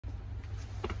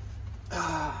You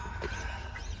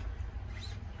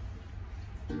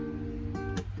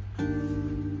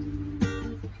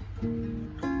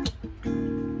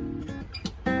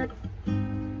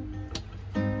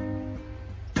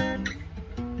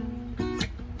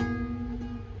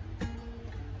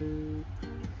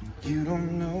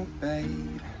don't know,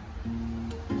 babe,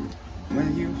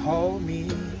 when you hold me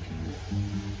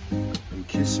and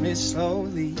kiss me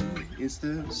slowly, it's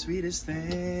the sweetest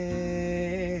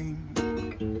thing,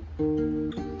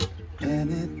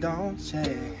 and it don't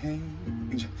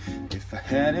change. If I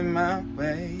had it my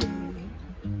way,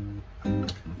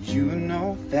 you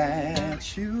know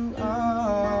that you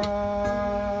are.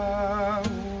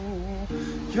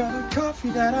 You're the coffee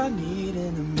that I need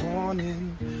in the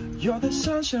morning. You're the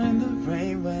sunshine, the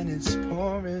rain when it's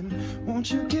pouring.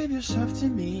 Won't you give yourself to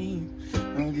me?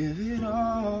 I'll give it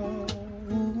all.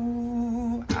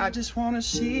 Ooh, I just wanna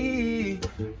see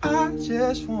how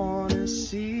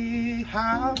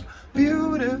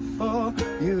beautiful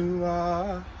you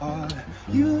are.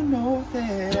 You know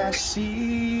that I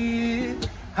see it.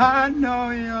 I know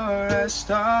you're a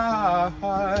star.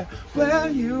 Where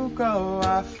you go,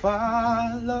 I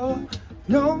follow,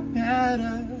 no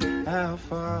matter how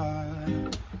far.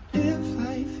 If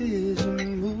life is a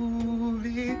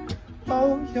movie,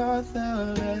 oh, you're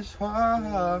the best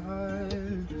part.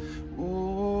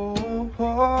 Oh,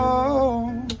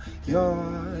 oh,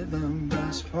 you're the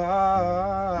best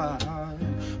part.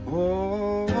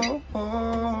 Oh,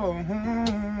 oh,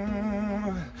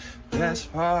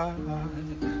 best part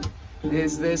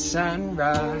is the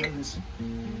sunrise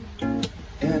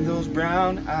and those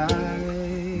brown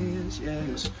eyes.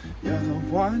 Yes, you're the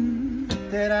one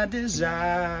that I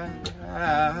desire.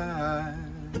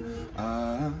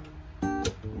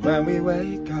 When we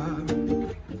wake up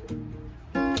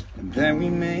and then we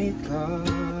make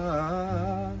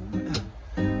love,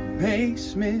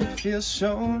 makes me feel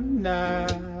so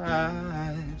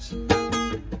nice.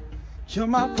 You're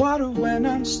my water when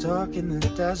I'm stuck in the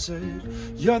desert.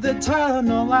 You're the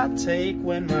Tylenol I take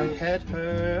when my head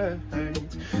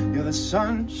hurts. You're the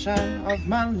sunshine of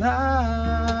my life.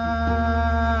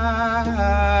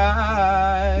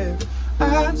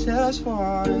 I just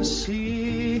wanna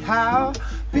see how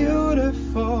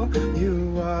beautiful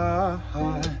you are.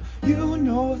 You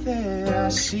know that I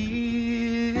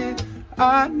see it.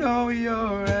 I know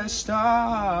you're a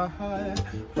star.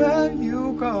 Where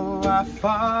you go, I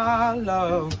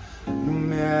follow, no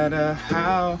matter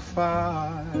how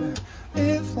far.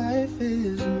 If life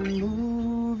is a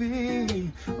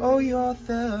movie, oh, you're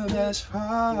the best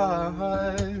part.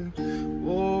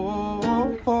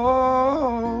 Oh,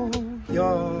 oh,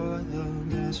 you're the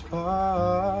best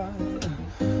part.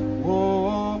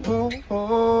 Oh, oh,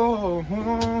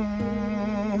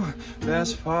 oh,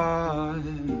 best part.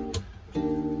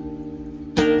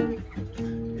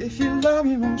 If you love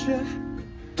me, won't you?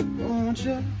 Won't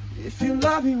you? If you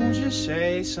love me, won't you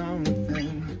say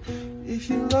something? If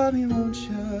you love me, won't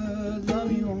you?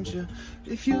 Love me, won't you?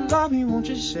 If you love me, won't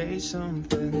you say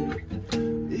something?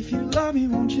 If you love me,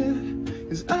 won't you?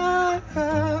 'Cause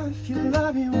if you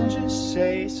love me, won't you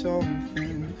say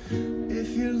something? If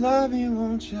you love me,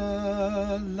 won't you?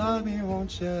 Love me,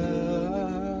 won't you?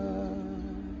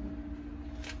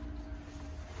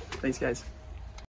 Thanks, guys.